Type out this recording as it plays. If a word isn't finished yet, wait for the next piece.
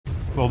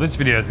Well, this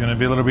video is going to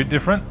be a little bit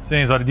different,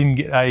 seeing as I didn't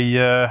get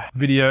a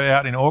video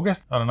out in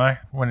August. I don't know,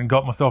 when I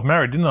got myself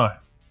married, didn't I?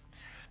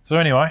 So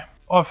anyway,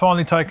 I've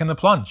finally taken the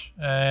plunge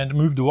and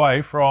moved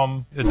away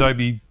from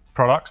Adobe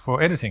products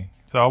for editing.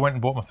 So I went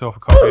and bought myself a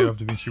copy of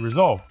Davinci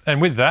Resolve. And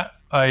with that,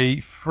 a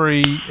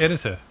free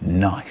editor.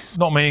 Nice.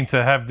 Not meaning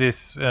to have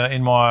this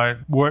in my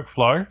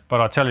workflow,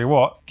 but I tell you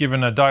what,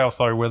 given a day or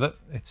so with it,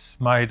 it's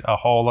made a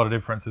whole lot of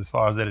difference as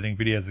far as editing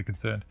videos are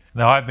concerned.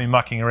 Now, I've been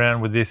mucking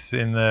around with this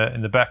in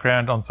the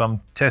background on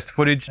some test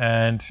footage,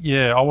 and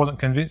yeah, I wasn't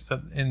convinced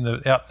in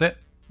the outset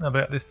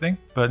about this thing,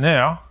 but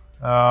now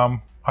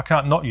I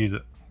can't not use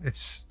it.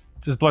 It's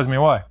just blows me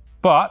away.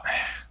 But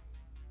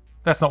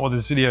that's not what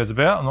this video is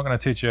about. I'm not going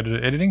to teach you how to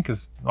do editing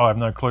because I have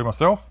no clue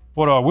myself.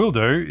 What I will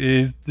do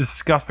is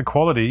discuss the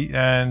quality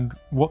and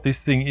what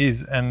this thing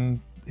is and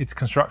its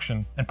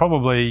construction, and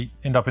probably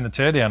end up in the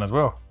teardown as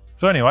well.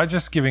 So anyway,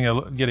 just getting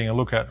a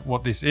look at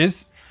what this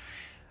is.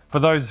 For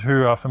those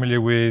who are familiar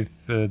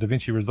with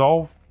Davinci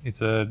Resolve,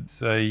 it's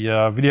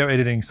a video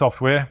editing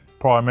software,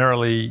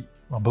 primarily,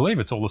 I believe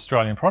it's all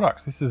Australian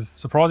products. This is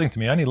surprising to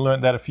me. I only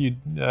learned that a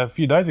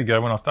few days ago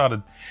when I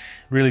started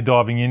really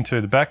diving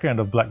into the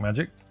background of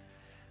Blackmagic.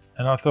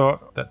 And I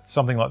thought that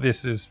something like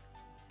this is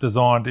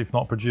designed, if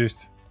not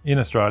produced, in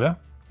Australia.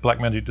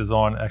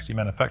 Blackmagicdesign actually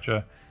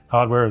manufacture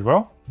hardware as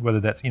well. Whether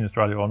that's in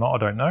Australia or not, I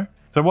don't know.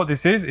 So what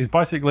this is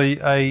basically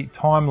a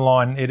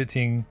timeline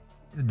editing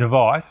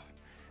device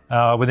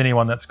with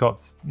anyone that's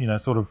got, you know,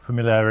 sort of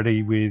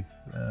familiarity with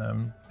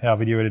how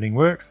video editing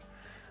works.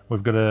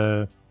 We've got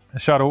a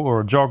shuttle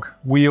or a jog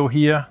wheel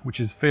here,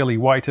 which is fairly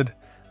weighted,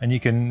 and you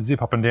can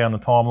zip up and down the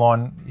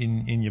timeline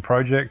in your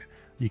project.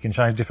 You can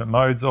change different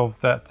modes of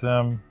that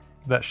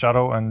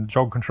shuttle and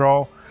jog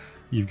control.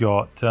 You've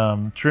got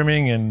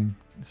trimming and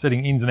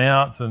setting ins and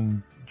outs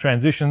and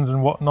transitions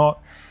and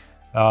whatnot.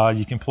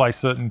 You can place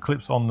certain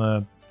clips on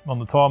the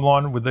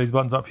timeline with these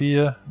buttons up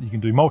here. You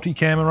can do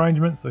multi-cam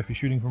arrangements. So if you're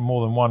shooting from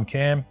more than one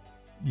cam,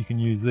 you can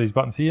use these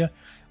buttons here.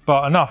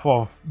 But enough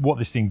of what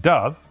this thing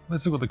does.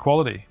 Let's look at the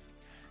quality.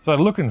 So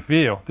the look and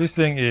feel, this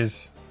thing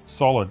is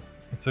solid.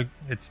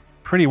 It's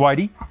pretty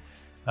weighty.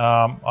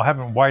 I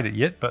haven't weighed it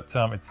yet, but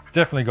it's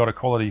definitely got a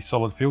quality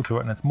solid feel to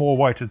it, and it's more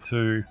weighted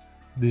to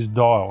this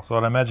dial. So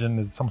I'd imagine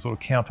there's some sort of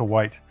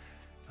counterweight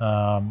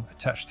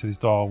attached to this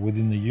dial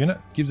within the unit.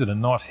 Gives it a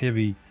nice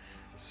heavy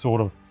sort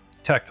of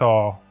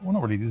tactile, well,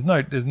 not really, there's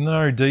no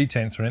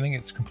detents or anything.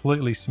 It's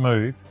completely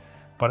smooth,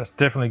 but it's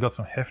definitely got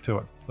some heft to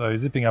it. So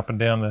zipping up and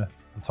down the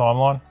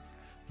timeline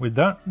with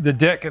that. The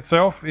deck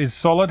itself is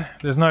solid.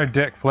 There's no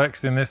deck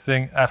flex in this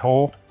thing at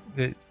all.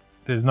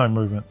 There's no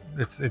movement.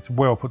 It's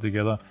well put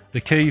together.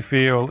 The key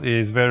feel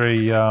is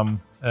very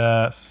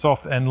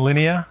soft and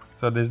linear,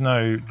 so there's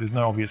no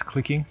obvious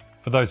clicking.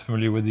 For those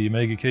familiar with the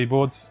Amiga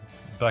keyboards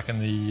back in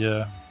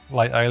the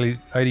late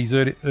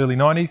 80s, early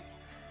 90s,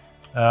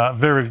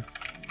 very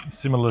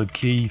similar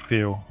key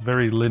feel,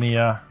 very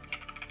linear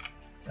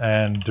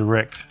and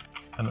direct,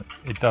 and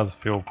it does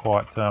feel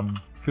quite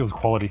feels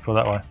quality for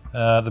that way.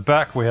 The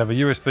back, we have a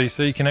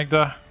USB-C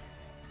connector.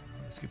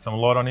 Let's get some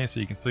light on here so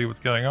you can see what's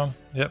going on.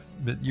 Yep,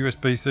 the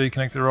USB-C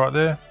connector right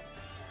there.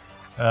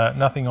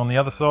 Nothing on the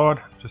other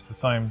side, just the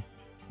same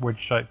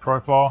wedge-shaped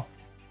profile.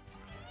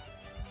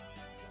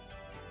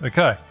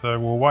 Okay, so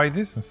we'll weigh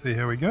this and see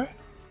how we go.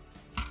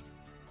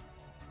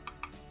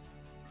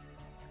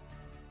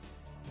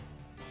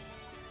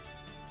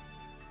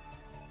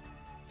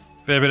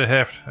 Fair bit of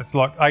heft. It's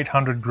like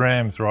 800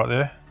 grams right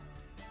there.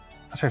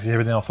 That's actually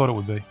heavier than I thought it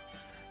would be.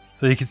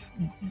 So you can,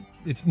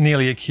 it's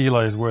nearly a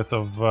kilo's worth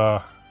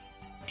of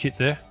kit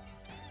there.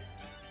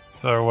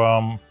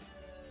 So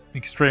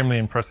extremely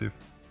impressive.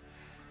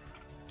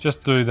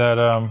 Just do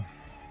that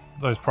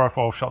those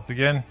profile shots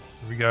again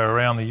as we go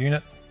around the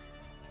unit.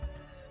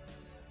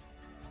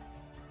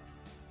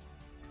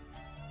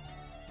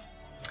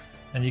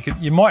 And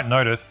you might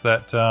notice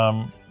that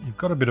you've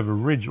got a bit of a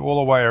ridge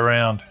all the way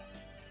around.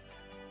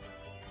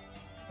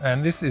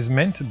 And this is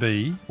meant to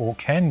be, or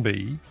can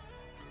be,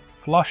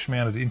 flush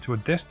mounted into a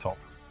desktop.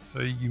 So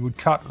you would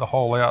cut the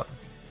hole out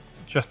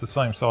just the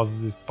same size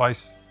as this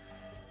base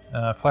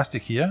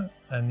plastic here,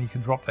 and you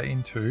can drop that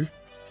into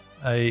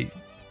a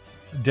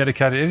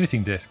dedicated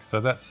editing desk. So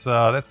that's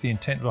the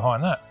intent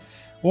behind that.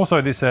 Also,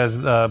 this has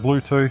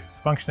Bluetooth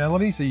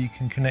functionality, so you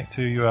can connect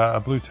to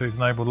a Bluetooth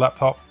enabled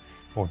laptop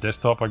or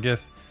desktop, I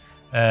guess,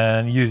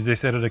 and use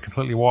this editor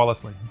completely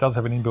wirelessly. It does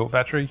have an inbuilt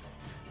battery.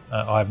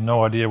 I have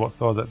no idea what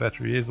size that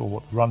battery is or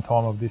what the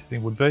runtime of this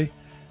thing would be,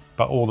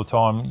 but all the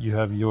time you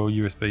have your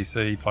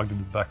USB-C plugged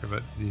into the back of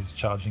it is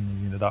charging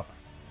the unit up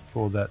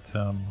for that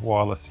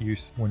wireless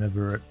use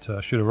whenever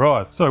it should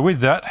arise. So with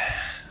that,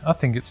 I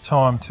think it's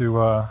time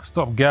to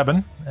stop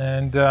gabbing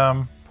and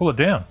pull it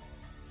down.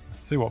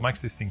 Let's see what makes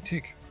this thing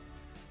tick.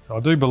 So I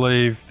do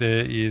believe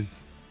there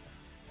is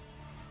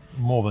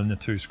more than the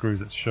 2 screws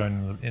that's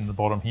shown in the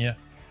bottom here.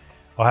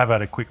 I have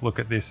had a quick look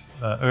at this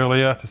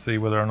earlier to see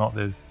whether or not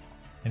there's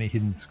any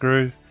hidden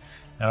screws,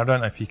 and I don't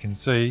know if you can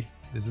see,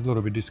 there's a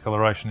little bit of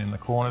discoloration in the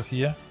corners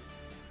here.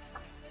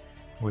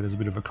 where there's a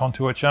bit of a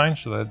contour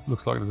change. So that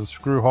looks like there's a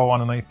screw hole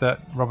underneath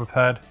that rubber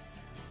pad.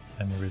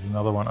 And there is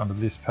another one under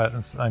this pad,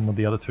 and same with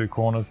the other two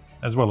corners,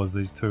 as well as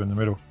these two in the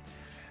middle.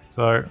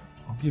 So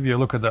I'll give you a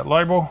look at that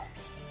label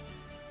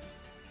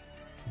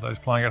for those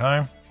playing at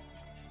home.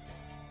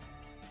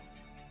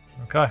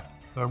 Okay,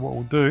 so what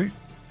we'll do,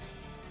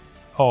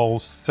 I'll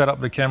set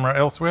up the camera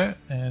elsewhere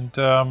and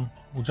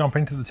we'll jump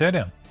into the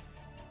teardown.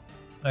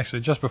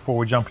 Actually, just before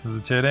we jump into the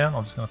teardown,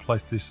 I'm just going to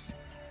place this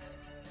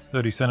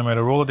 30cm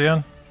ruler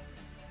down.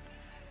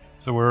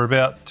 So we're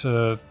about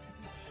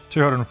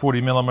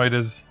 240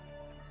 millimeters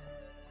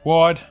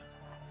wide.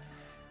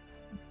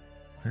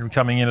 We're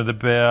coming in at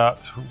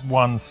about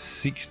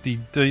 160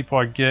 deep,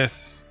 I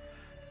guess,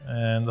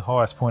 and the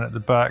highest point at the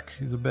back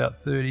is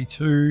about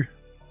 32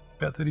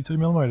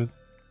 millimeters.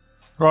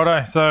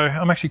 Righto, so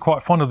I'm actually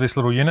quite fond of this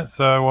little unit,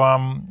 so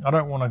I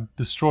don't want to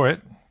destroy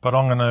it, but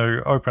I'm going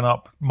to open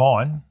up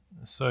mine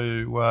so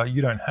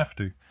you don't have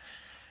to.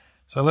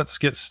 So let's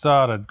get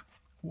started.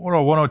 What I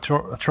want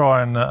to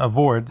try and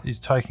avoid is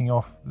taking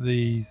off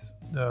these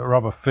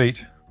rubber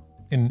feet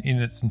in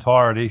its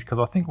entirety, because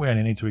I think we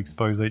only need to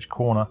expose each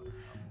corner.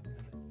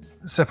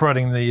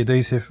 Separating the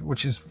adhesive,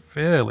 which is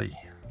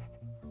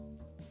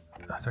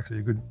that's actually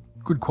a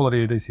good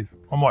quality adhesive.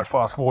 I might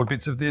fast forward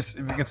bits of this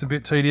if it gets a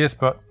bit tedious,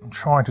 but I'm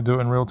trying to do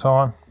it in real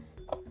time.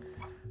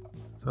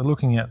 So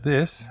looking at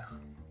this,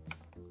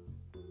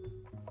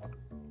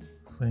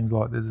 seems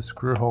like there's a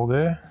screw hole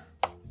there.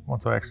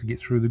 Once I actually get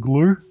through the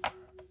glue,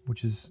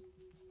 which is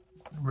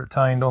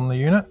retained on the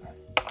unit.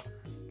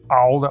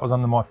 Oh, that was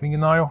under my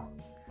fingernail.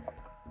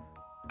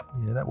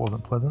 Yeah, that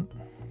wasn't pleasant.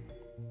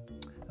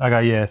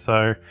 Okay, yeah,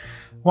 so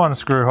one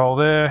screw hole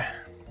there.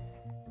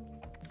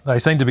 They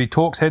seem to be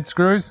Torx head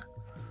screws.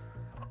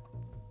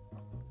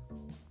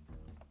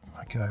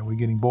 Okay, we're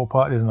getting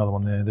ballpark. There's another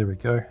one there. There we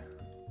go.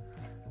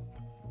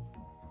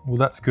 Well,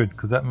 that's good,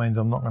 because that means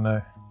I'm not going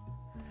to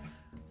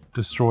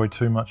destroy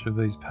too much of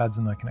these pads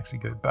and they can actually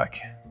go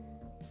back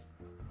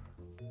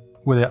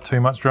without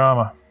too much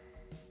drama.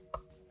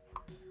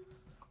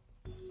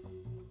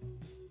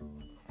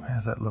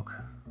 How's that look?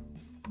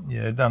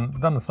 Yeah, done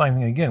the same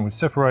thing again. We've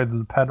separated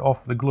the pad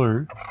off the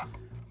glue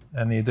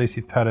and the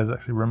adhesive pad has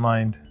actually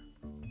remained.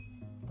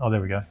 Oh,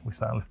 there we go. We're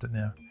starting to lift it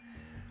now.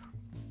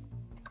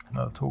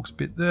 Another Torx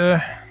bit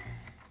there.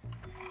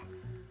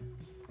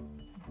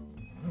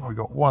 We've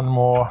got one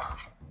more.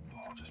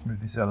 I'll just move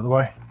this out of the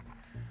way.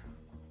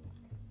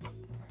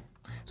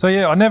 So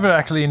yeah, I never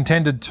actually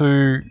intended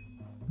to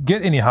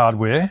get any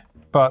hardware,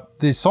 but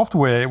the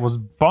software was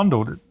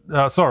bundled.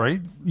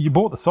 Sorry, you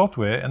bought the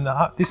software and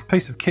this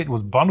piece of kit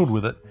was bundled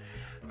with it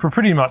for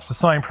pretty much the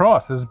same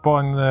price as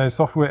buying the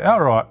software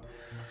outright.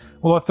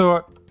 Well, I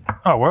thought,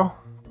 oh well,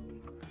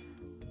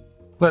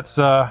 let's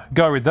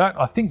go with that.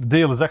 I think the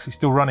deal is actually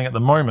still running at the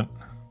moment.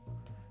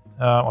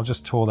 I'll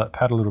just tore that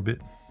pad a little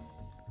bit.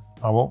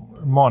 Oh well,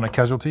 minor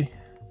casualty,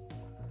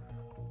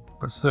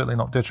 but certainly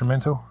not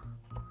detrimental.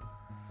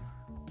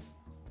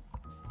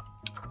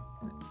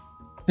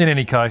 In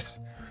any case,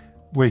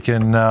 we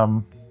can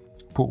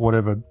put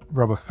whatever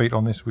rubber feet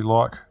on this we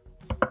like.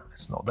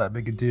 It's not that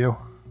big a deal.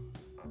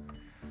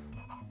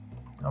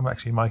 I'm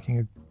actually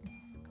making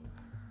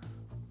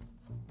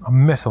a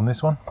mess on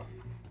this one.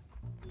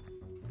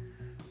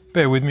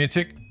 Bear with me a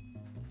tick.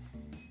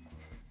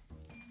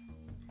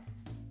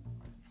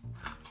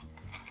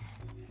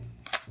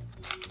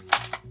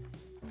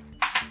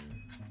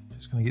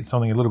 Just going to get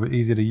something a little bit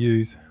easier to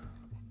use.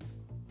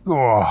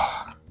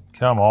 Oh,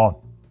 come on.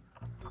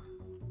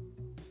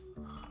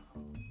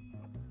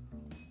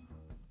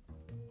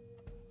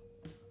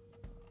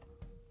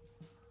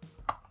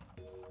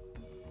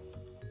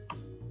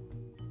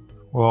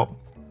 Well,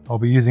 I'll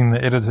be using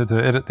the editor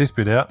to edit this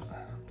bit out.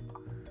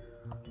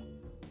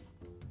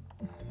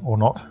 Or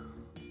not.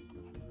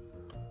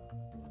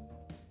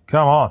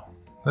 Come on,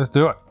 let's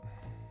do it.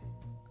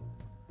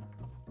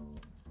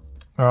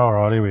 All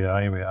right, here we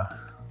are.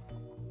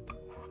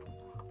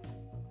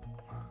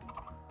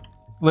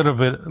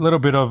 Little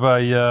bit of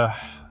a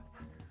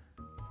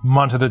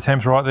munted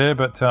attempt right there,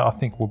 but I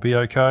think we'll be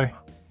okay.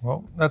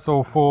 Well, that's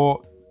all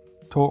 4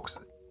 Torx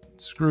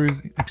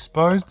screws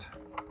exposed.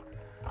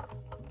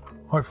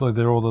 Hopefully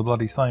they're all the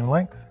bloody same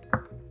length.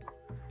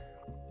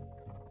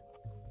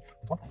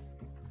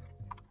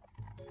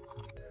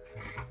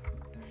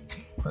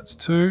 That's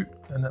 2,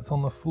 and that's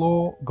on the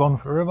floor, gone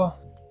forever.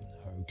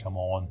 Oh, come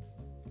on.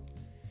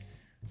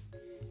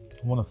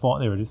 I want to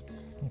find, there it is.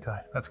 Okay,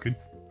 that's good.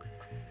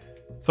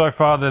 So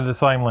far they're the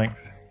same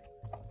length.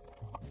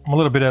 I'm a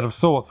little bit out of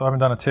sorts. I haven't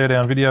done a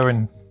teardown video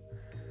in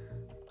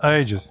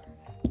ages.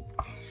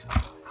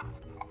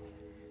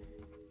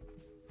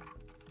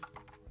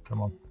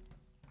 Come on.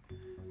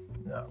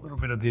 A little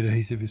bit of the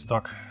adhesive is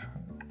stuck,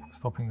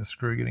 stopping the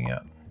screw getting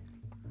out.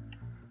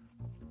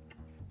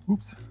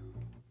 Oops.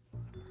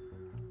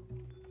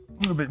 A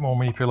little bit more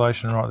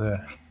manipulation right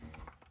there.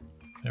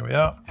 There we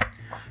are.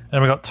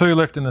 And we've got 2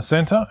 left in the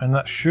center, and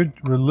that should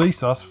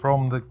release us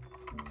from the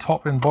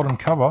top and bottom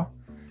cover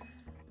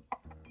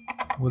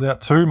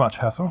without too much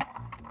hassle.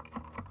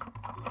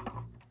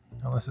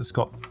 Now unless it's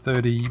got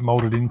 30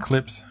 molded in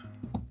clips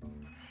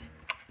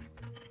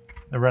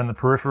around the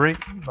periphery,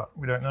 but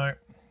we don't know.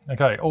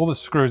 Okay, all the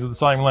screws are the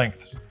same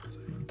length, so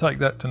take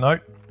that to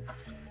note.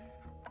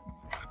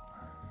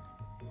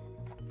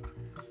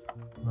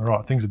 All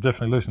right, things have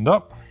definitely loosened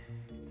up.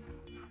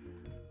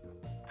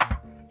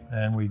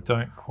 And we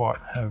don't quite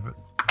have it.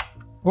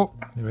 Oh,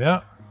 here we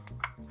are.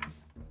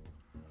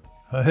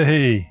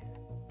 Hey,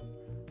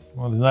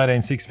 well, there's an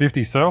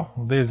 18650 cell.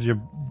 Well, there's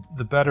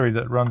the battery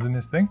that runs in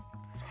this thing.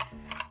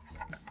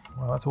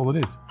 Well, that's all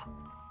it is.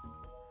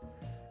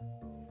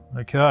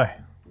 Okay.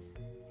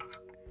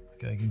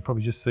 Okay, you can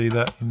probably just see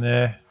that in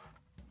there.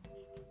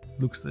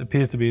 It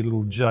appears to be a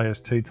little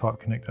JST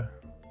type connector.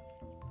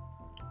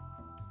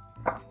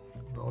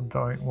 But I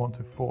don't want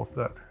to force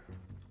that.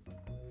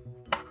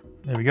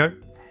 There we go.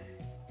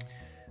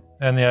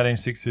 And the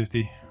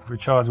 18650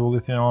 rechargeable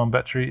lithium-ion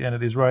battery, and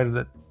it is rated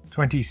at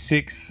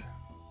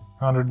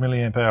 2600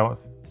 milliamp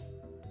hours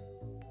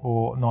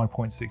or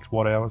 9.6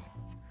 watt hours.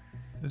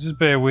 So just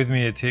bear with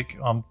me a tick.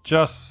 I'm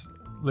just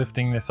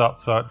lifting this up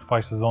so it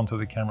faces onto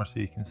the camera so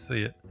you can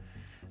see it.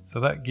 So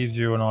that gives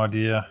you an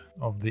idea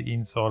of the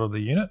inside of the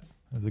unit.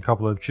 There's a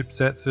couple of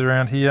chipsets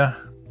around here.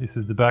 This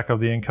is the back of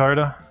the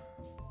encoder.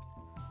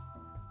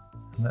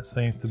 And that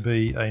seems to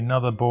be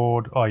another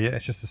board. Oh yeah,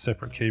 it's just a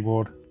separate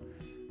keyboard.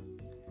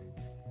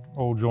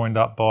 All joined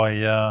up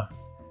by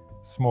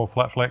small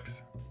flat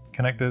flex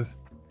connectors.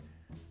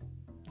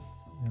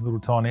 A little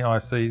tiny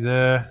IC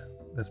there.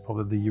 That's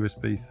probably the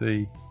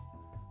USB-C,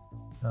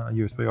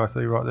 USB IC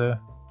right there.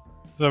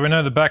 So we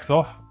know the back's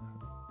off.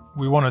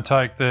 We want to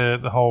take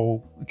the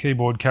whole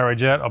keyboard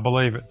carriage out. I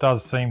believe it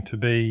does seem to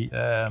be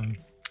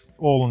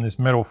all on this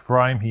metal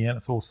frame here, and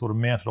it's all sort of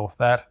mounted off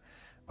that.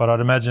 But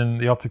I'd imagine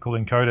the optical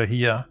encoder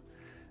here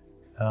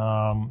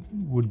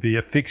would be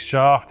a fixed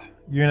shaft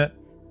unit,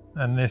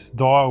 and this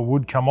dial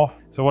would come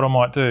off. So what I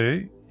might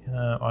do,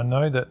 I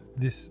know that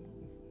this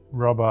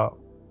rubber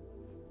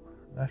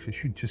actually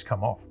should just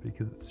come off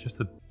because it's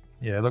just a,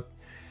 yeah, look.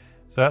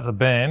 So that's a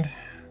band,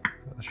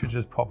 so it should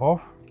just pop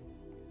off.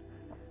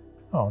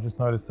 Oh, I just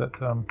noticed that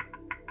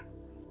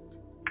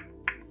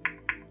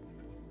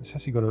it's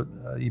actually got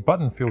a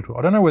button filter.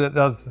 I don't know whether it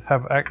does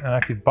have an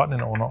active button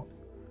in it or not.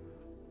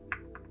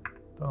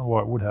 Don't know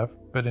why it would have,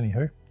 but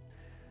anywho.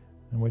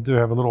 And we do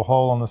have a little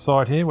hole on the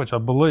side here, which I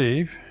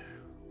believe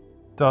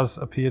does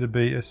appear to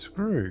be a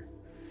screw.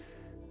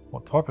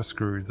 What type of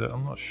screw is that?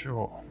 I'm not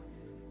sure.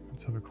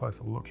 Let's have a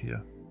closer look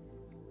here.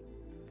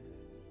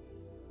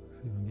 See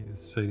if I can get you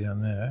to see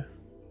down there.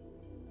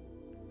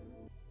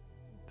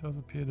 It does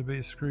appear to be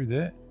a screw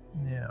there.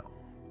 Now,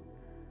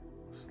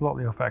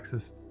 slightly off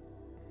axis,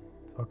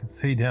 so I can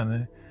see down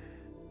there.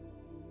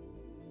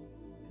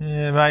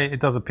 Yeah, mate, it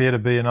does appear to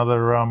be another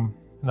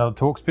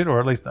Torx bit, or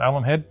at least an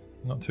Allen head.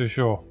 Not too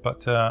sure,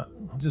 but I'll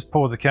just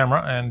pause the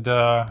camera and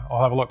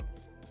I'll have a look.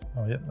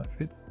 Oh, yep, that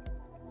fits.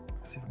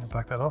 Let's see if I can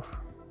back that off.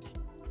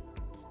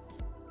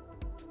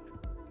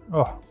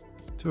 Oh,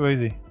 too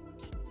easy.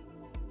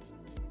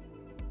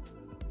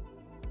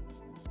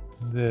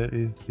 There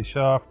is the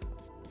shaft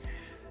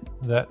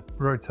that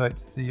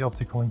rotates the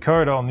optical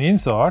encoder on the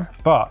inside,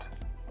 but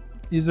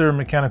is there a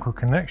mechanical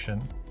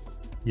connection?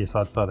 Yes,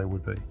 I'd say there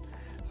would be.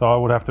 So I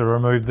would have to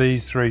remove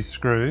these 3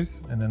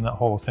 screws, and then that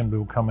whole assembly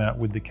will come out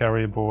with the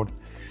carrier board,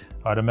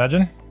 I'd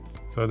imagine.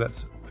 So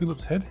that's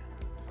Phillips head.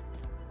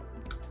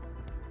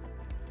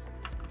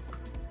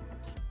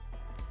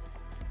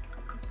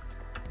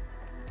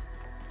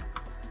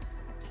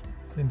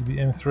 Seem to be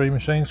M3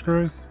 machine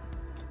screws.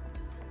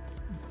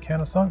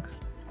 Countersunk.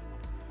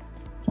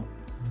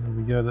 There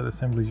we go, that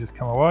assembly's just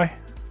come away.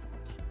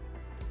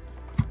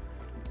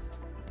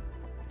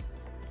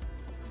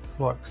 Just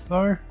like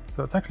so.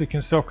 So it's actually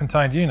a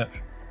self-contained unit.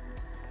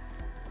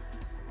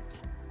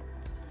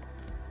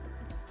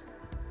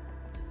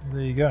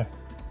 There you go.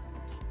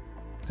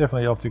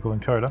 Definitely optical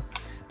encoder.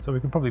 So we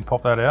can probably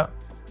pop that out.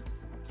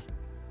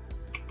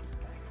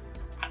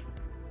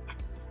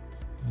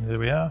 And there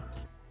we are.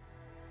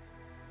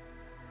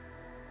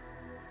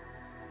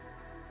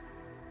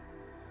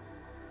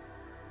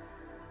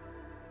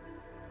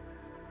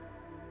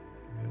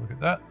 Look at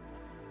that.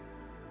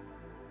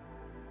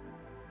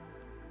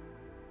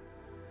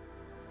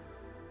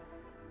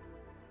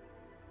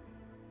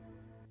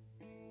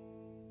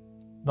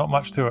 Not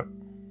much to it.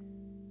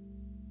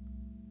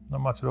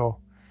 Not much at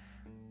all.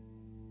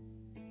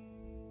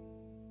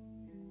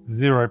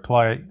 Zero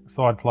play,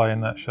 side play in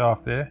that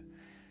shaft there.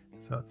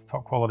 So it's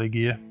top quality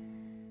gear.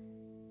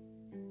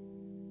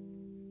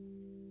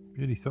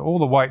 Beauty. So all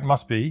the weight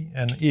must be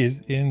and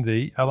is in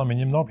the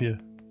aluminium knob here.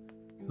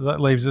 So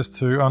that leaves us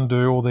to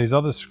undo all these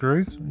other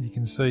screws. You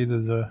can see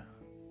there's a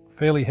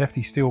fairly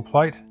hefty steel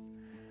plate,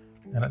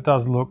 and it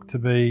does look to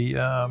be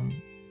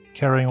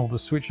carrying all the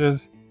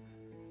switches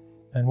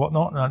and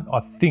whatnot. And I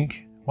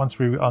think once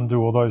we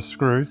undo all those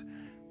screws,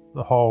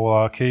 the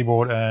whole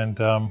keyboard and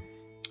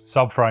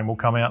subframe will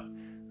come out,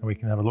 and we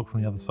can have a look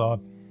from the other side.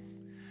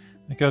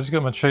 Okay, I've just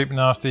got my cheap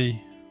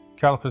nasty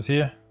calipers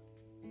here.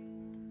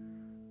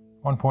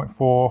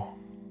 1.4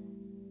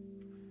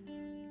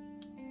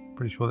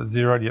 Pretty sure that's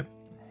zeroed, yep.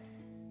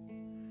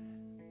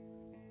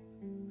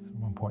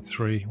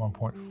 1.3,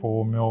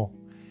 1.4 mil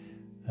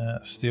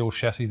steel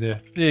chassis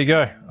there. There you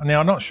go. Now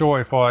I'm not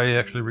sure if I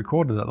actually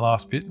recorded that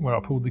last bit where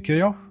I pulled the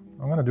key off.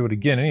 I'm going to do it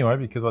again anyway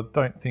because I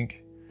don't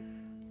think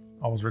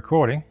I was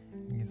recording.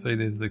 You can see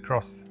there's the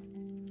cross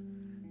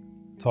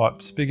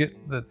type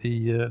spigot that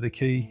the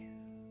key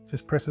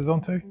just presses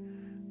onto.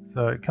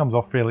 So it comes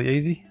off fairly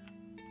easy.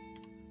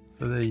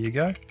 So there you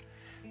go.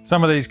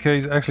 Some of these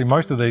keys, actually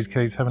most of these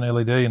keys have an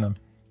LED in them.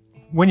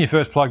 When you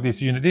first plug this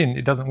unit in,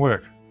 it doesn't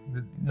work.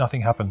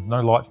 Nothing happens,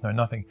 no lights, no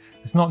nothing.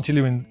 It's not until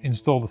you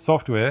install the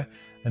software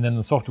and then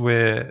the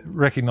software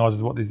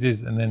recognizes what this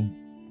is and then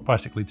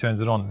basically turns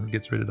it on and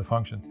gets ready to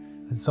function.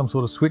 There's some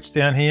sort of switch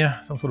down here,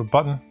 some sort of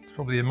button. It's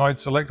probably a mode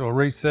select or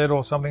reset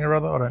or something or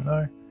other, I don't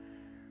know.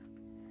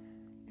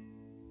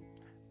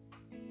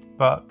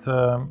 But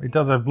it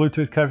does have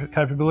Bluetooth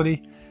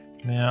capability.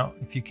 Now,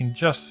 if you can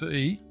just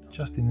see,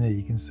 just in there,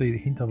 you can see the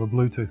hint of a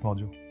Bluetooth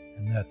module.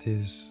 And that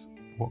is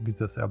what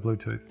gives us our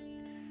Bluetooth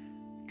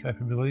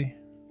capability.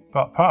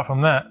 But apart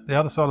from that, the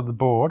other side of the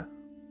board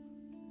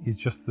is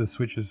just the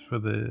switches for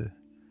the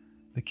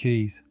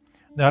keys.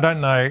 Now, I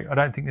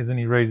don't think there's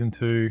any reason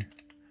to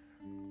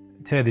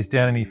tear this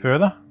down any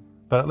further,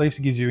 but at least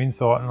it gives you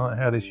insight on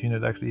how this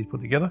unit actually is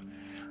put together.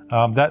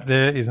 That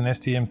there is an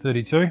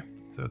STM32,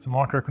 so it's a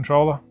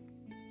microcontroller.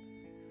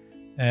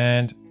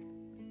 And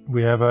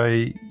we have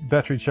a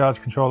battery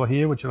charge controller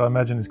here, which I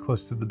imagine is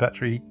close to the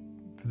battery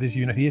for this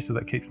unit here, so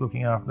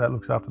that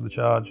looks after the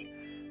charge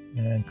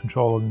and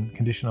control and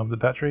condition of the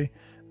battery.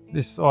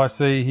 This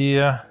IC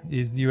here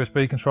is the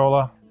USB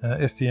controller,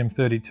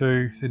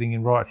 STM32 sitting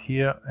in right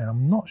here, and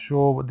I'm not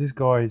sure what this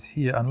guy is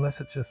here unless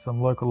it's just some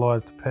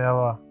localized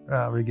power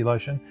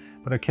regulation,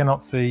 but I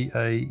cannot see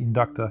a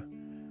inductor,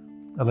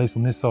 at least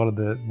on this side of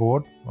the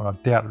board. Well, I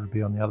doubt it would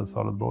be on the other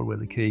side of the board where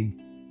the key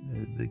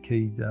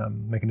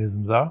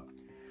mechanisms are,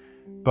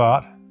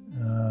 but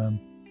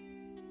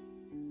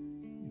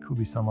it could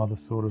be some other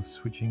sort of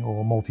switching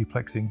or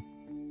multiplexing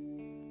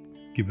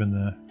given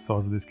the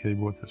size of this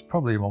keyboard, so it's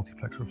probably a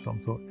multiplexer of some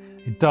sort.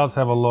 It does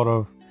have a lot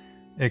of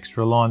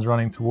extra lines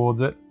running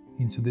towards it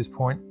into this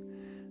point,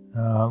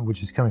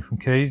 which is coming from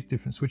keys,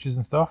 different switches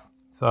and stuff.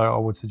 So I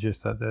would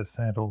suggest that there's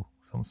handle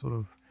some sort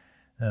of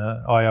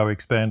I/O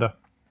expander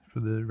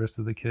for the rest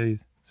of the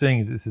keys, seeing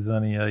as this is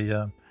only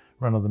a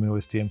run-of-the-mill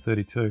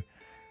STM32.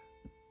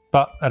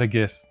 But at a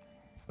guess,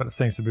 but it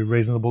seems to be a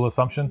reasonable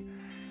assumption.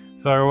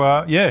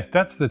 So yeah,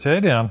 that's the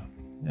teardown,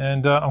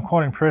 and I'm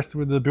quite impressed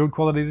with the build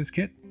quality of this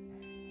kit.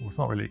 Well, it's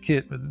not really a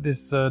kit, but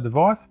this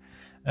device,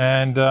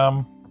 and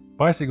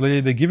basically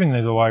they're giving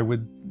these away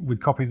with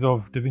copies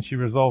of Davinci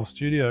Resolve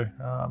Studio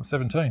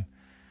 17.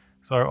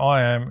 So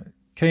I am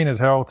keen as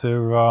hell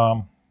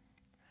to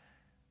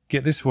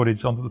get this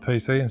footage onto the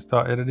PC and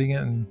start editing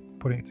it and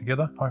putting it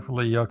together.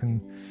 Hopefully I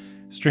can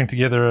string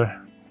together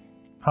a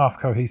half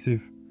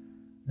cohesive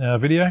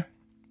video,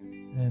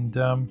 and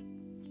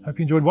hope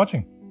you enjoyed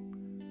watching.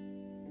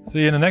 See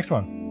you in the next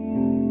one.